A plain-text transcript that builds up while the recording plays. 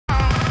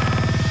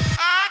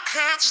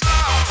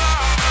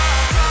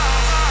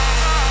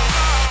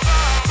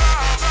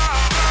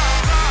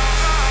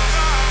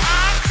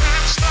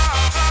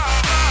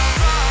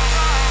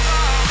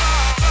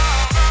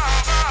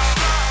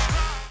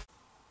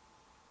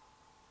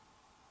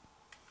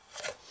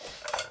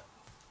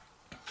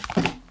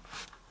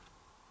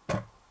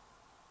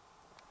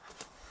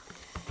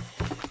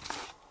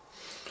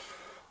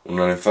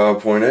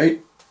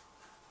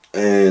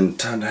and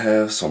time to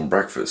have some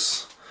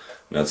breakfast.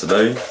 Now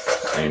today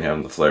I ain't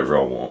having the flavor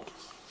I want.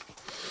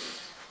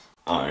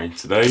 Alright,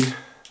 today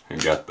I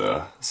got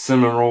the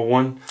cinnamon roll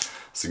one.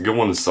 It's a good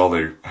one. It's all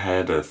they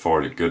had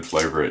for a good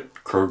flavor at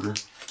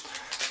Kroger,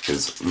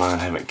 because mine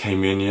haven't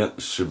came in yet.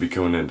 It should be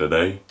coming in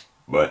today.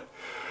 But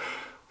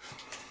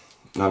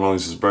not only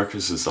is this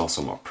breakfast, it's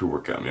also my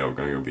pre-workout meal. We're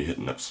gonna go be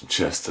hitting up some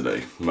chest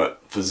today.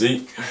 But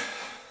physique.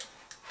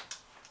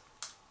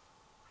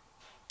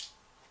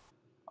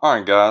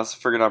 Alright guys, I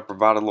figured I'd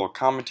provide a little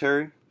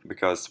commentary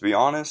because, to be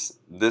honest,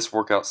 this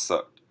workout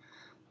sucked.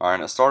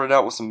 Alright, I started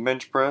out with some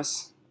bench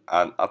press.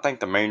 I think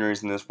the main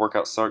reason this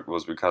workout sucked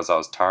was because I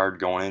was tired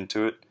going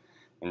into it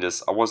and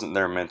I wasn't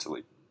there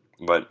mentally.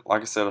 But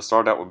like I said, I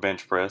started out with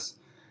bench press,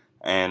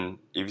 and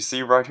if you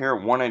see right here,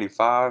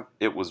 185,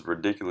 it was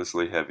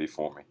ridiculously heavy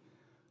for me.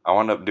 I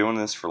wound up doing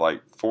this for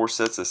like 4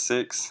 sets of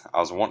 6. I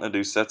was wanting to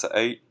do sets of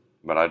 8,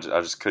 but I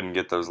just couldn't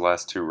get those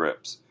last 2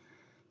 reps.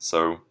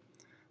 So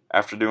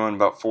after doing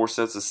about 4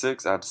 sets of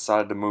 6, I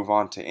decided to move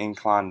on to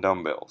incline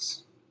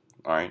dumbbells,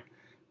 alright,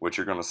 which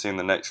you're going to see in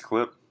the next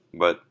clip.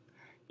 But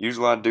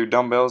usually I do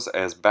dumbbells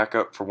as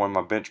backup for when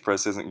my bench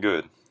press isn't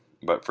good.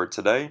 But for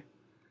today,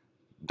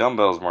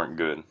 dumbbells weren't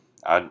good.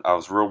 I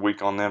was real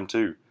weak on them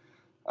too.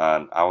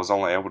 I was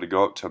only able to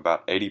go up to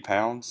about 80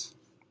 pounds.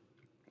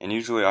 And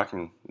usually I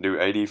can do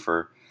 80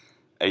 for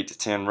 8 to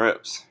 10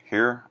 reps.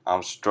 Here,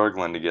 I'm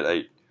struggling to get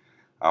 8.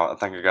 I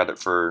think I got it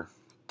for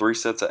 3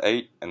 sets of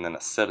 8 and then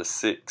a set of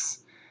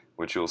 6,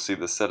 which you'll see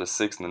the set of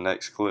 6 in the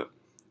next clip.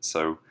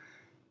 So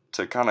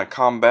to kind of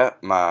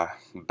combat my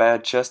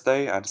bad chest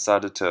day, I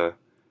decided to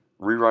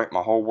rewrite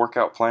my whole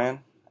workout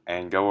plan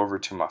and go over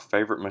to my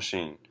favorite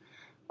machine.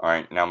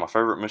 Alright, now my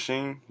favorite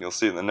machine, you'll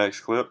see it in the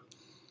next clip,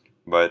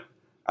 but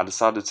I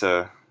decided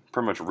to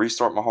pretty much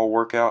restart my whole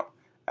workout,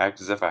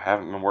 act as if I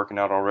haven't been working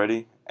out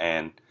already,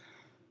 and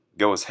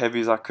go as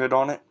heavy as I could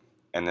on it,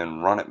 and then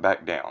run it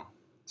back down.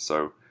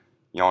 So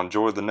y'all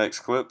enjoy the next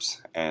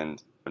clips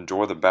and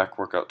enjoy the back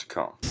workout to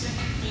come.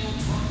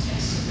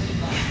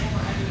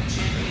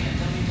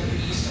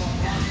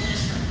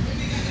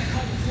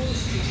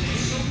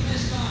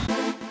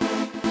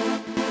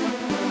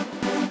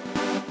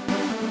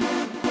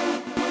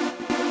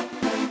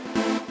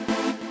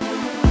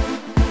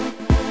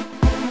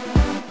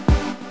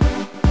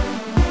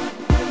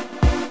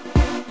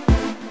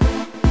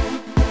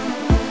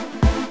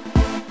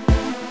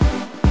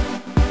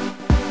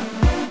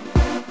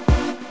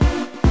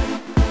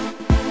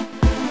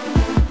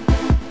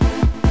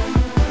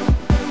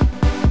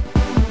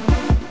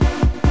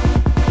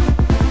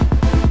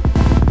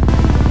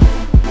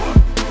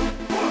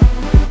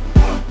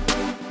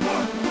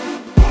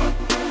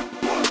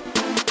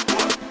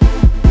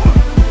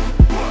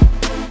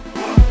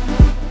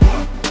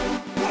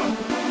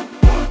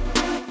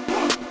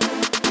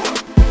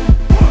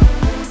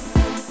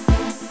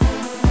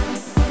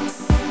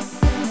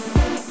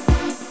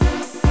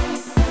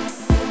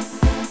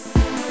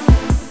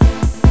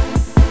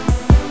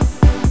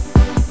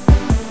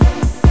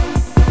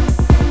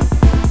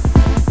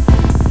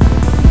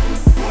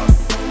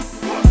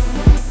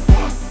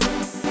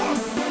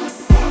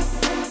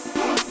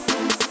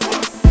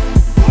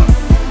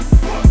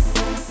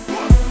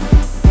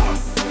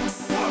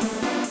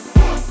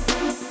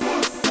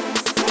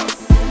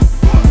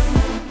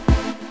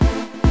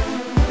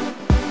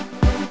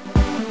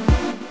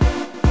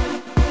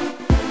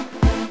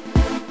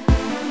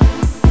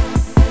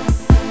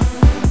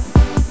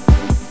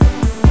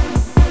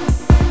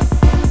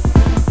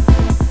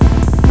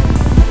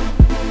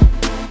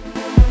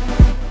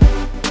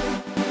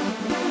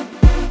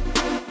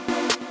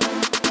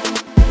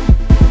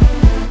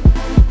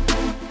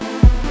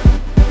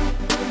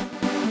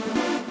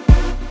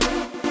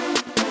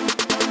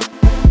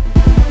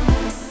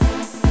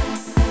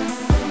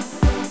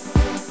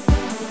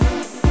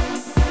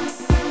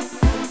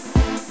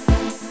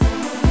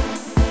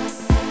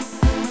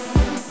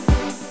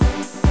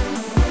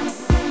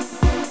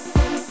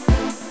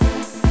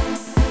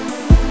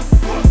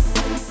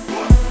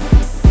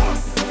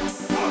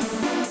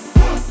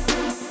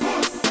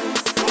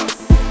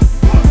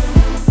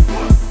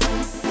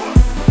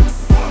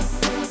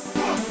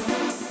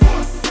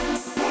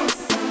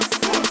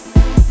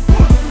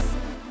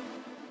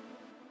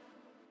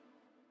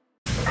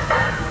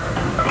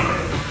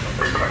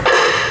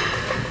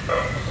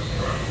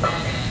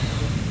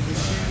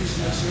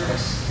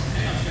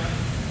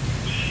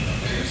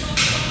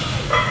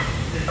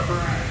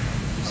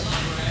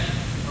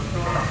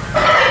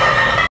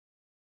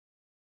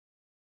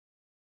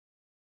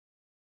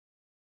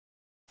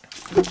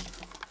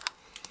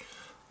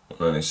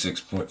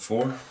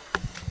 $96.4.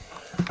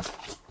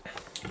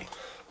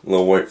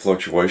 Little weight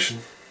fluctuation,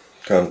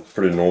 kind of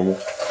pretty normal.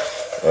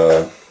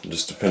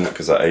 Just dependent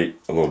because I ate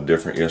a little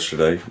different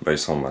yesterday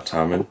based on my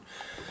timing.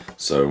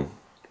 So,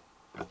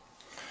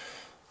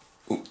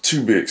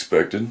 to be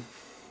expected.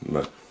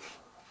 But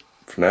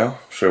for now,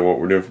 show you what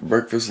we're doing for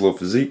breakfast, a little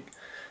physique.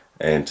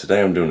 And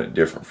today I'm doing it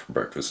different for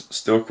breakfast.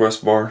 Still a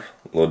Quest bar,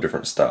 a little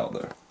different style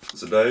though.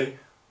 Today,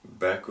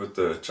 back with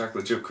the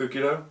chocolate chip cookie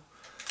dough.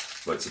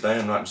 But today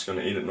I'm not just going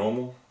to eat it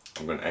normal,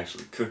 I'm going to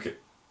actually cook it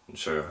and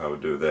show you how we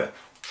do that.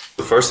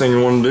 The first thing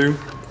you want to do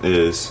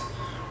is,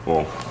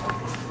 well,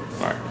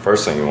 alright,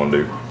 first thing you want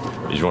to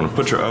do is you want to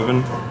put your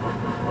oven,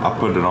 I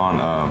put it on,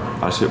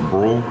 I just hit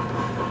broil,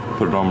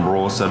 put it on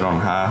broil, set it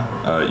on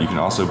high. You can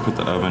also put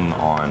the oven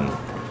on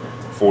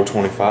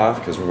 425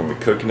 because we're going to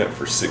be cooking it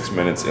for 6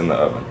 minutes in the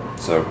oven.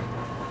 So,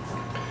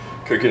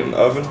 cook it in the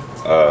oven.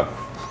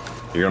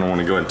 You're going to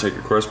want to go ahead and take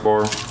your Quest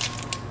bar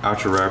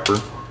out your wrapper,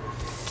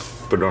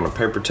 put it on a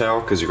paper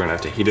towel because you're going to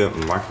have to heat it up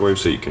in the microwave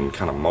so you can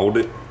kind of mold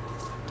it.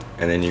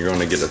 And then you're going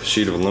to get a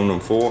sheet of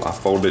aluminum foil. I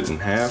fold it in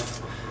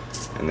half,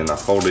 and then I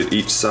fold it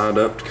each side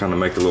up to kind of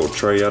make a little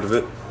tray out of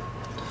it.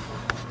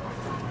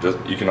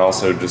 You can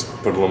also just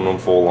put aluminum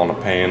foil on a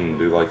pan and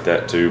do like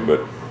that too,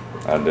 but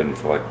I didn't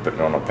feel like putting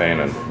it on a pan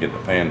and getting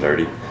the pan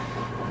dirty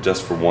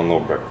just for one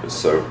little breakfast.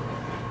 So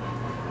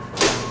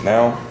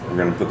now we're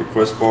going to put the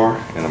Quest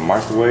bar in a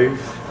microwave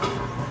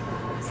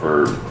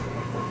for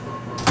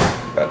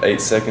about 8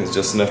 seconds,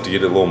 just enough to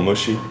get it a little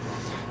mushy,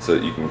 so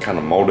that you can kind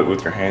of mold it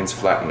with your hands,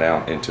 flatten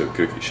down into a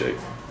cookie shape.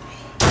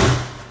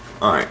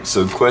 Alright,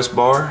 so the Quest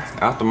bar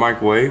out the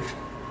microwave.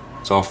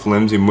 It's all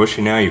flimsy,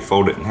 mushy now. You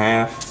fold it in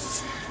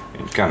half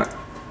and kind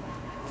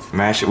of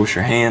mash it with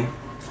your hand.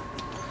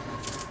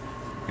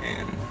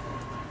 And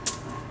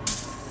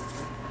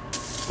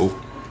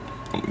oh,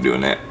 I'm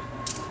doing that.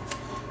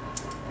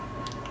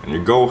 And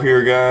your goal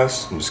here,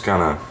 guys, just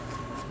kind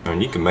of, I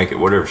mean, you can make it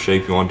whatever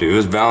shape you want to. It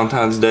was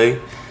Valentine's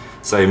Day,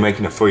 so you're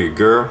making it for your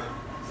girl.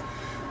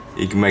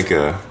 You can make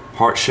a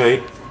heart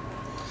shape.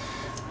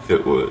 If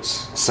it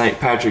was St.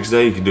 Patrick's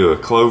Day, you could do a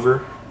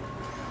clover.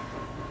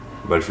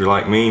 But if you're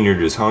like me and you're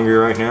just hungry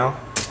right now,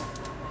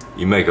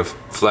 you make a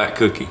flat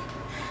cookie.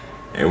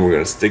 And we're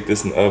gonna stick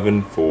this in the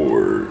oven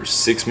for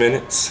 6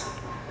 minutes.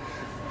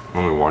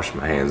 Let me wash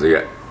my hands.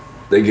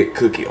 They get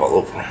cookie all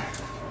over them.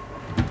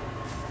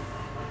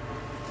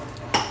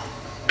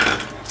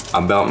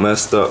 I about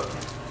messed up.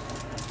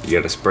 You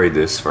gotta spray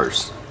this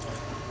first.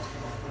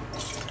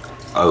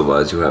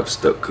 Otherwise you'll have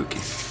stuck cookie.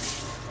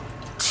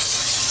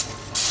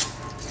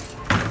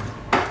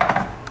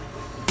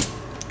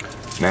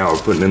 Now we're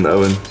putting it in the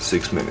oven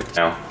 6 minutes.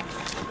 Now,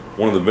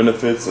 one of the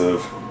benefits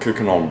of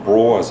cooking on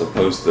broil as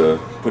opposed to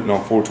putting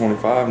on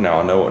 425, now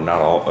I know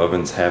not all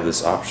ovens have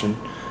this option,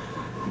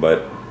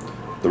 but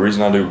the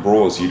reason I do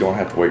broil is you don't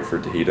have to wait for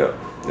it to heat up.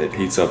 It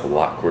heats up a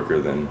lot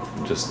quicker than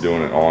just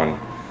doing it on,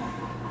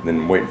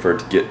 than waiting for it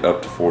to get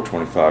up to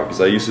 425,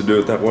 because I used to do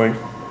it that way,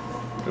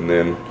 and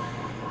then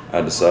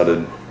I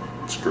decided,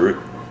 screw it,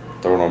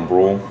 throw it on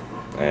broil,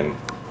 and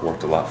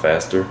worked a lot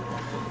faster.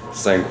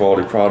 Same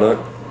quality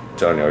product, I'm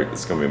telling you,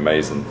 it's gonna be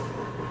amazing.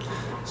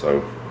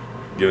 So,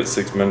 give it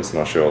 6 minutes and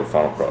I'll show you the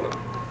final product.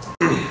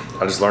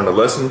 I just learned a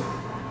lesson.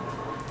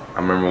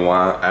 I remember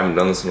why, I haven't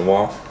done this in a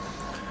while.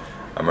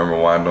 I remember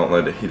why I don't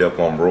let it heat up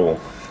on broil.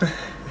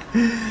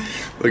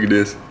 Look at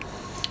this,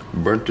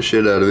 burnt the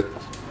shit out of it.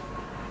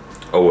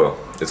 Oh well,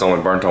 it's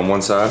only burnt on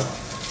one side,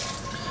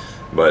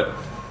 but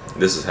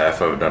this is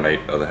half of it, done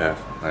ate the other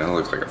half. Man, it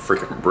looks like a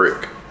freaking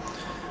brick.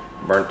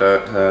 Burnt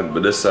that side,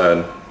 but this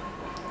side,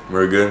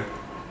 very good.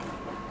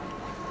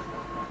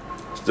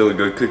 Still a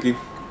good cookie,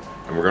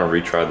 and we're gonna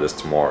retry this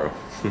tomorrow.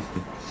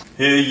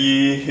 Hear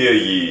ye, hear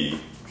ye.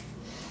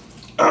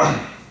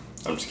 I'm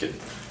just kidding.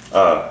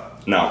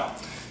 Now,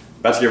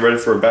 about to get ready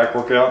for a back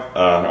workout.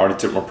 I already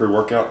took my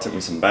pre-workout, took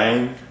me some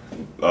Bang,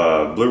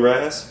 Blue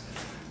Raz,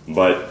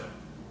 but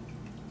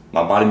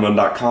my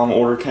bodymud.com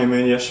order came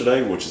in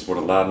yesterday, which is what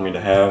allowed me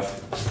to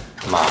have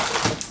my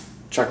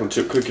chocolate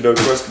chip cookie dough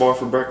Quest bar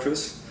for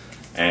breakfast.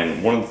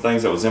 And one of the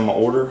things that was in my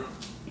order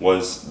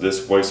was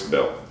this waist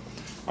belt.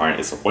 Alright,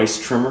 it's a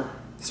waist trimmer,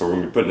 so we're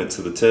going to be putting it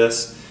to the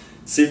test.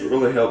 See if it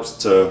really helps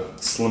to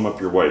slim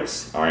up your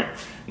waist. Alright,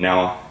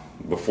 now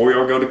before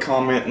y'all go to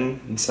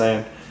commenting and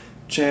saying,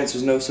 Chance,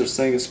 there's no such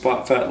thing as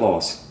spot fat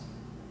loss.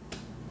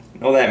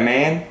 Know that,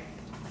 man?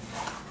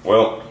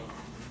 Well,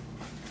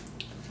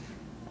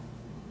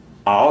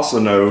 I also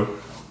know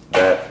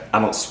that I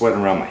don't sweat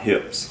around my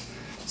hips.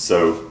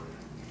 So,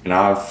 and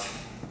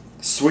I've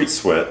sweet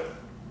sweat,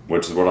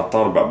 which is what I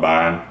thought about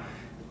buying.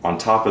 On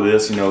top of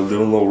this, you know,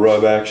 doing a little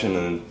rub action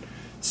and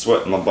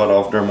sweating my butt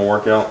off during my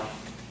workout.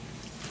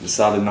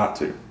 Decided not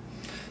to.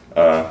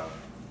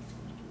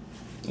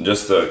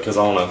 Just because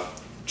I want to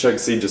check to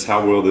see just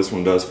how well this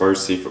one does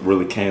first, see if it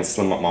really can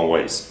slim up my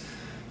waist.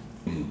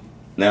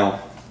 Now,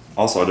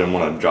 also I didn't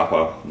want to drop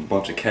a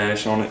bunch of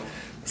cash on it.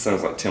 It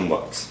sounds like 10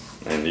 bucks.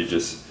 And you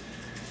just,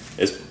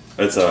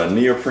 it's a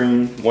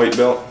neoprene weight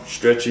belt,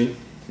 stretchy.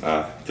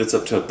 Fits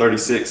up to a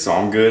 36, so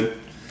I'm good.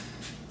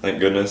 Thank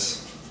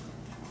goodness.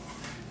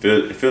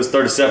 If it was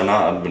 37,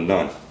 I'd have been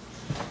done.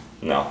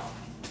 No,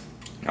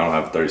 I don't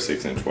have a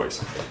 36-inch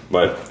waist.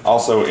 But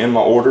also in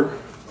my order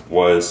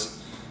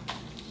was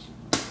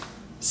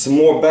some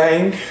more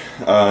Bang.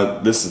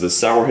 This is the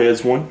Sour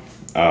Heads one.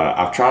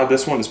 I've tried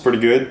this one, it's pretty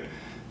good,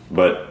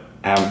 but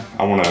I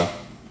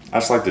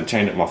just like to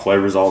change up my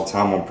flavors all the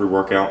time on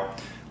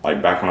pre-workout.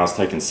 Like back when I was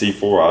taking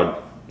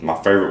C4, my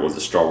favorite was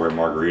the strawberry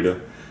margarita.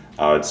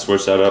 I'd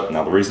switch that up.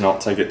 Now the reason I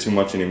don't take it too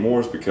much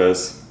anymore is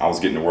because I was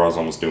getting to where I was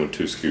almost doing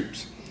 2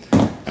 scoops.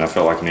 And I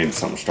felt like I needed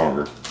something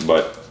stronger.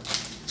 But,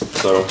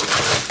 so,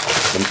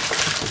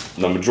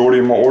 the majority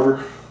of my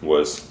order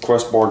was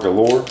Quest Bar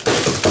galore.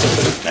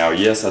 Now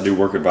yes, I do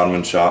work at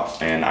Vitamin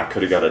Shop and I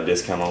could have got a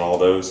discount on all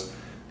those.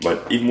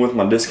 But even with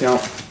my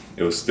discount,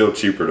 it was still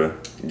cheaper to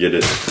get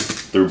it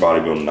through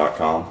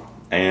bodybuilding.com.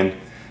 And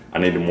I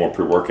needed more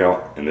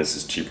pre-workout, and this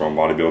is cheaper on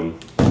bodybuilding.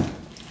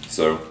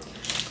 So,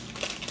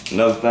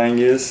 another thing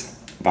is,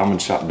 Vitamin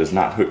Shop does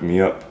not hook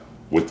me up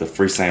with the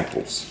free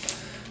samples.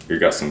 We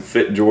got some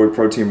Fit Joy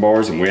protein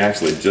bars, and we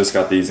actually just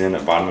got these in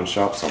at Vitamin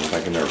Shop, so I'm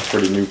thinking they're a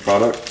pretty new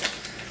product.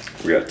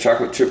 We got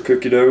chocolate chip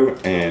cookie dough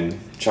and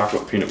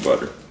chocolate peanut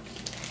butter.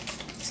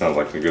 Sounds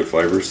like the good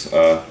flavors.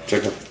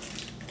 Check out.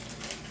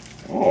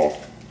 Oh,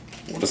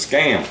 what a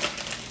scam.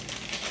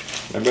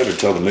 They better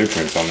tell the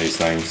nutrients on these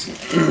things.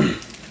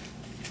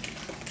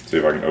 See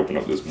if I can open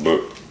up this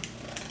book.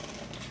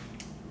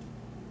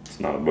 It's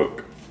not a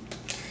book.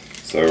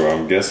 So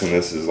I'm guessing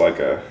this is like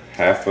a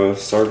half a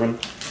serving.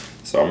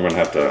 So I'm gonna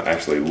have to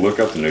actually look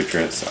up the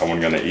nutrients. I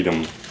wasn't gonna eat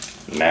them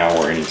now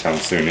or anytime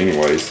soon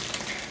anyways.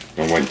 I'm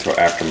gonna wait until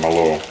after my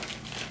little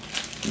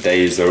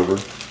day is over.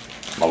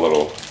 My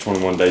little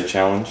 21-day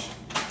challenge.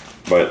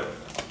 But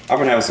I've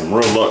been having some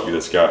real luck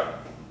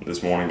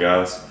this morning,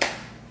 guys.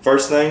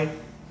 First thing,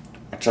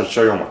 I tried to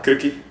show you on my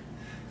cookie.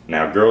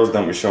 Now girls,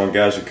 don't be showing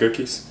guys your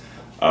cookies.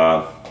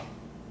 I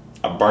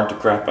burnt the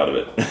crap out of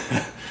it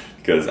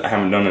because I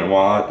haven't done it in a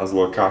while. I was a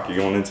little cocky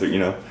going into it, you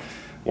know,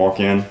 walk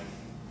in,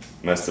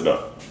 messed it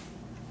up.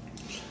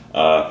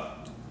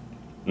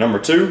 Number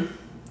 2,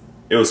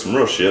 it was some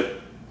real shit.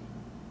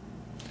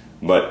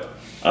 But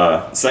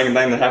second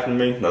thing that happened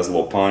to me, that's a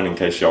little pun in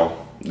case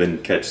y'all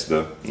didn't catch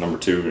the number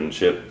 2 and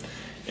shit.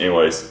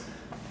 Anyways,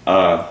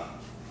 so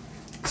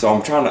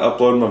I'm trying to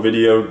upload my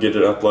video, get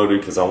it uploaded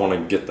because I want to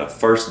get the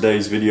first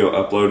day's video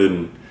uploaded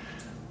and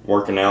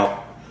working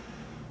out.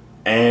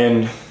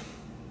 And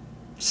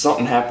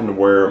something happened to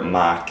where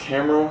my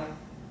camera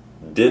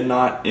did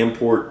not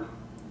import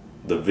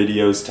the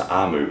videos to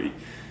iMovie.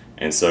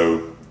 And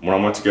so when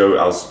I went to go,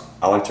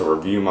 I like to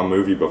review my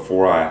movie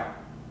before I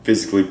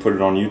physically put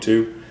it on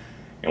YouTube.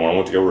 And when I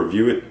went to go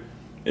review it,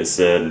 it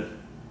said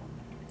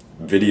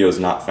videos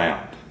not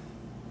found.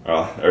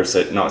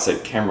 It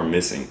said camera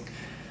missing.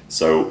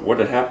 So what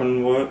had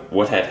happened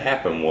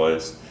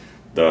was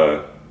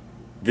the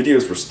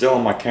videos were still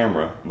on my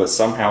camera, but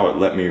somehow it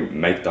let me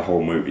make the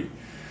whole movie.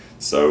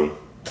 So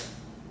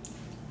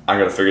I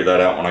gotta figure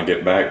that out when I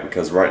get back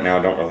because right now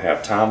I don't really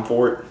have time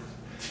for it.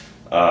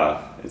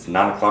 It's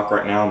 9 o'clock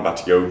right now. I'm about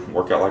to go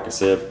work out like I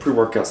said.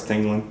 Pre-workout's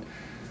tingling.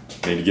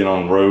 Need to get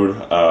on the road.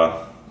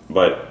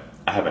 But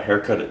I have a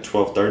haircut at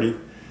 12:30,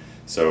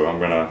 so I'm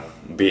gonna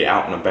be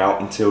out and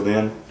about until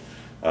then.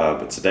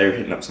 But today we're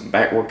hitting up some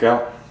back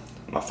workout.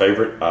 My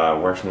favorite.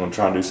 We're actually gonna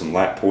try and do some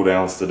lat pull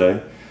downs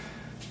today.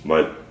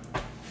 But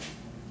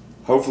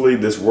hopefully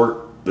this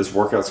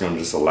workout's gonna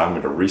just allow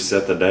me to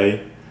reset the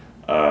day,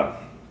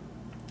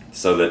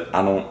 so that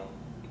I don't,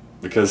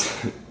 because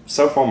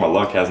so far my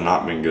luck has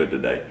not been good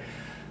today.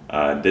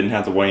 Didn't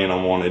have the weigh-in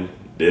I wanted.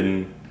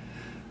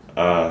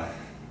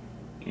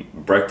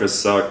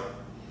 Breakfast sucked.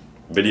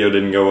 Video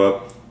didn't go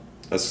up.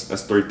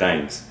 That's 3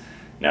 things.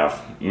 Now if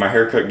my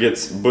haircut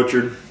gets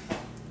butchered,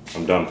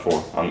 I'm done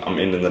for. I'm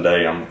ending the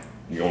day. I'm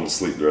going to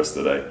sleep the rest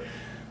of the day.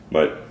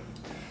 But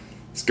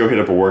let's go hit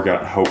up a workout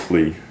and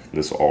hopefully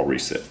this will all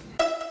reset.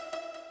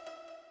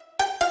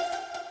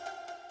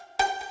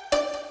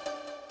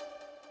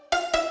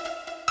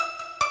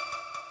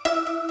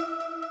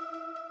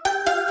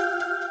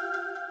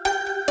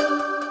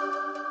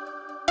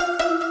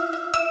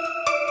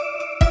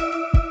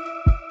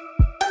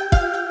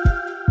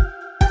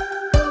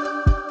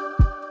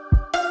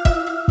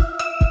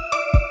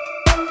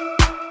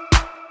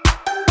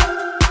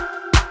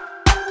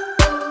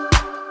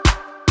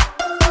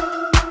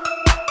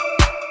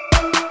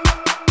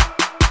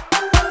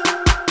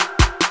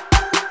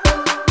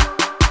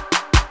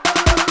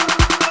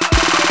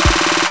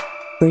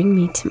 Bring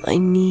me to my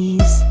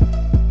knees.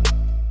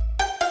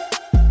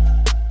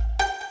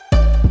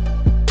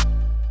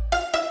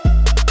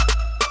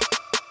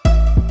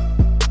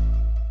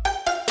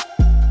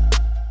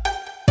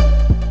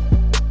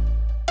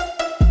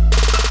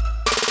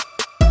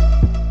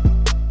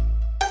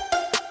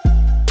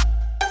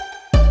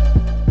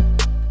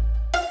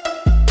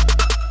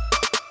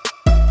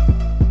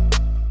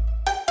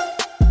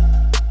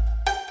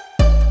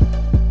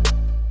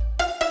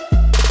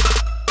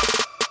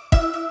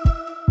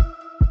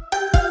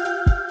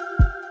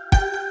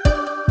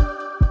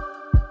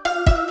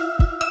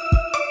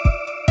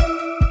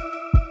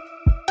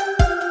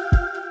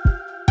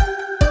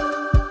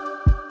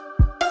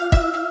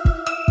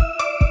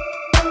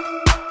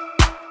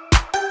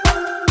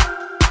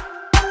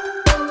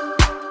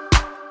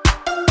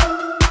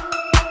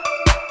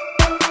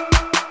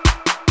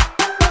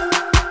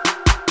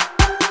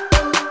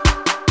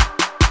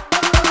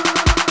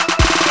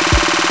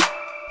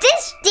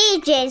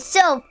 DJ's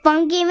so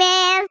funky,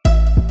 man.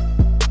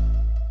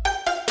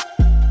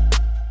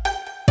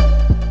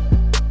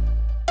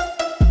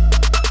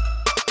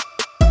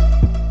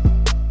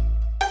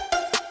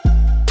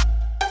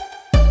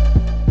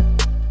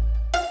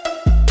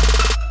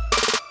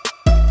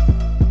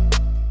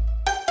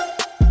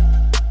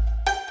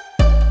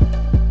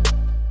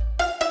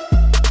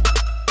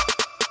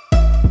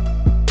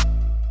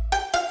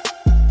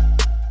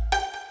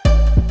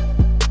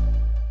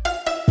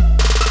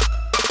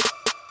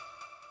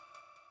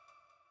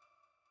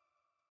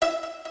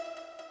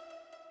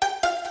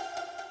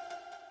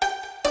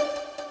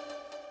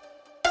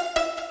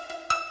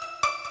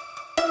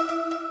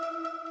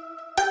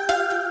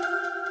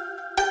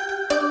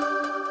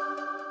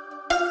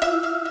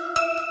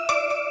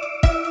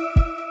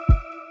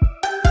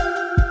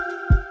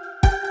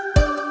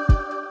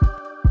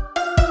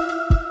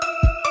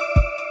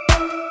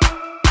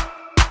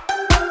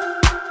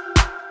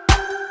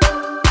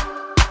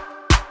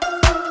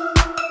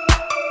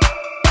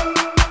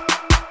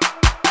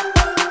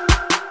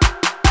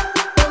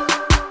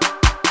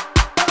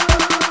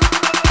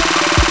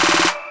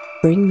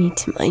 Bring me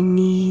to my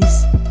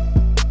knees.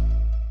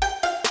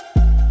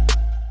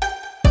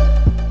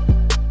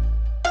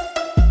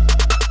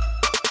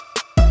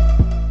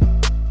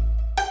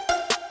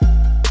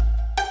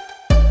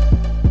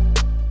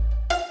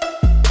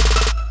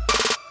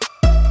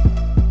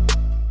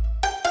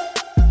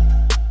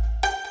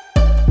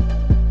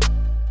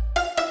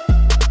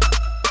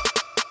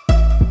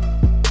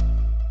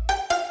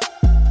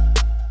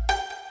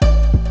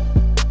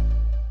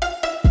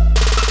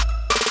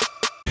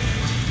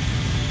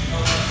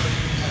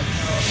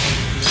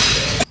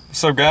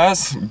 So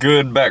guys,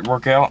 good back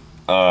workout.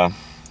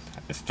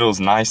 It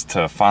feels nice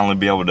to finally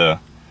be able to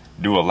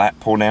do a lat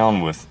pull down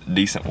with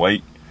decent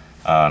weight.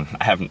 I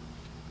haven't,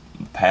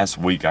 the past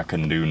week I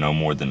couldn't do no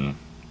more than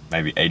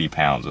maybe 80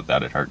 pounds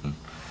without it hurting.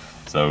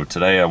 So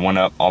today I went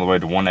up all the way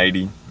to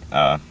 180.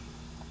 I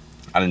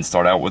didn't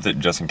start out with it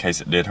just in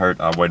case it did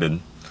hurt. I waited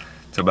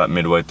till about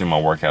midway through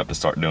my workout to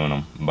start doing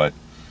them. But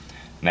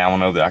now I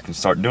know that I can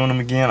start doing them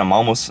again. I'm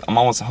almost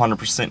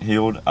 100%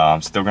 healed.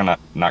 I'm still not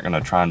gonna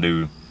try and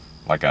do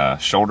like a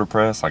shoulder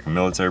press, like a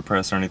military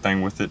press or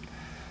anything with it,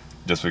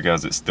 just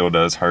because it still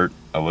does hurt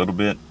a little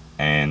bit.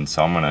 And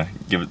so I'm gonna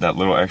give it that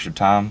little extra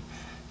time,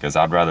 because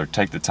I'd rather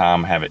take the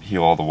time, have it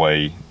heal all the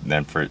way,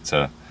 than for it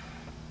to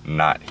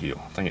not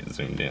heal. I think it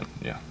zoomed in,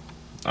 yeah.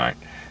 All right,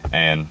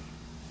 and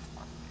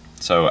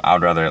so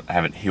I'd rather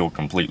have it heal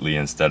completely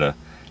instead of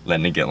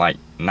letting it get like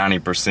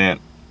 90%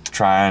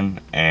 trying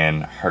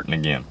and hurting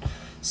again.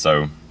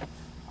 So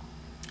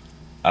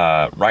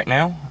right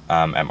now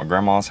I'm at my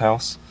grandma's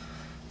house.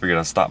 Figured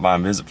I'd stop by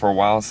and visit for a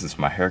while since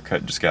my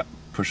haircut just got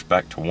pushed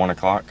back to 1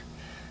 o'clock.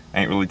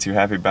 Ain't really too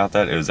happy about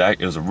that. It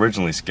was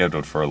originally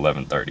scheduled for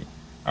 11:30.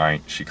 All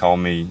right, she called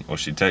me, well,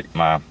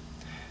 my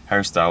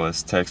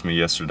hairstylist texted me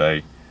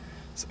yesterday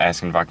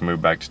asking if I can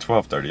move back to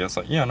 12:30. I was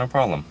like, yeah, no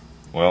problem.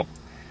 Well,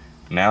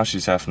 now she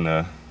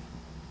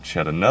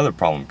had another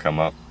problem come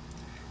up,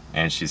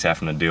 and she's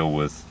having to deal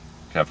with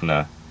having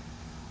to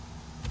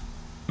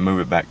move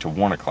it back to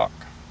 1 o'clock,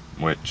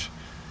 which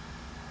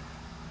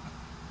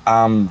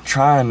I'm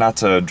trying not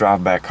to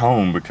drive back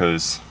home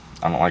because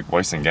I don't like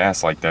wasting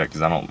gas like that,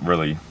 because I don't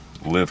really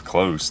live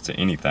close to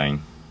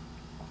anything.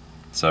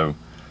 So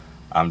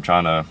I'm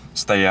trying to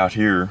stay out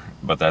here,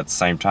 but at the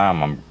same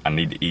time I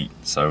need to eat.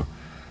 So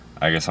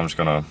I guess I'm just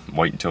gonna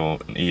wait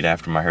until and eat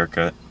after my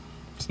haircut.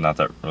 It's not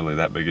really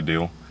that big a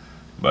deal,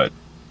 but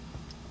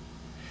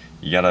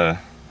you gotta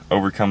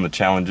overcome the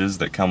challenges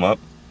that come up.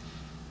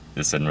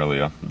 This isn't really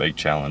a big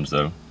challenge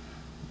though.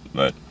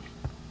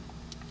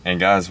 And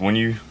guys, when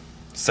you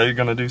say you're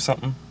gonna do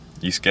something,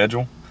 you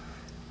schedule,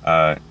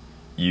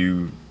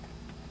 you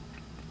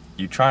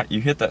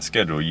hit that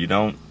schedule. You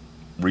don't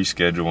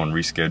reschedule and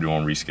reschedule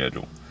and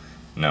reschedule.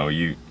 No,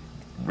 you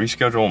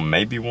reschedule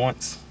maybe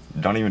once.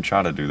 Don't even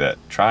try to do that.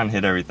 Try and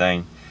hit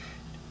everything,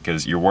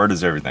 because your word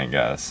is everything,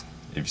 guys.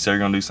 If you say you're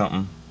gonna do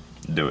something,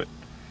 do it.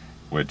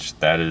 Which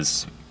that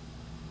is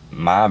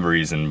my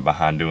reason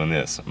behind doing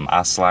this.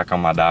 I slack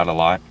on my diet a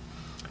lot,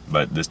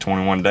 but this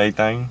 21-day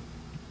thing,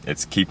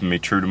 it's keeping me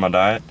true to my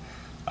diet.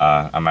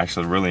 I'm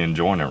actually really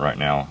enjoying it right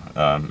now.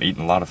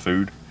 Eating a lot of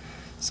food,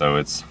 so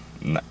it's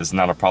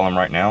not a problem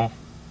right now.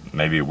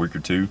 Maybe a week or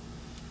two,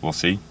 we'll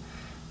see.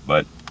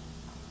 But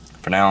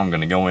for now, I'm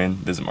gonna go in,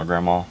 visit my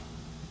grandma,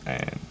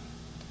 and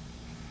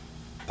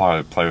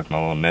probably play with my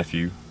little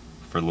nephew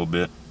for a little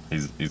bit.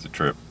 He's a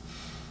trip,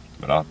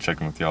 but I'll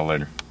check in with y'all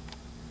later.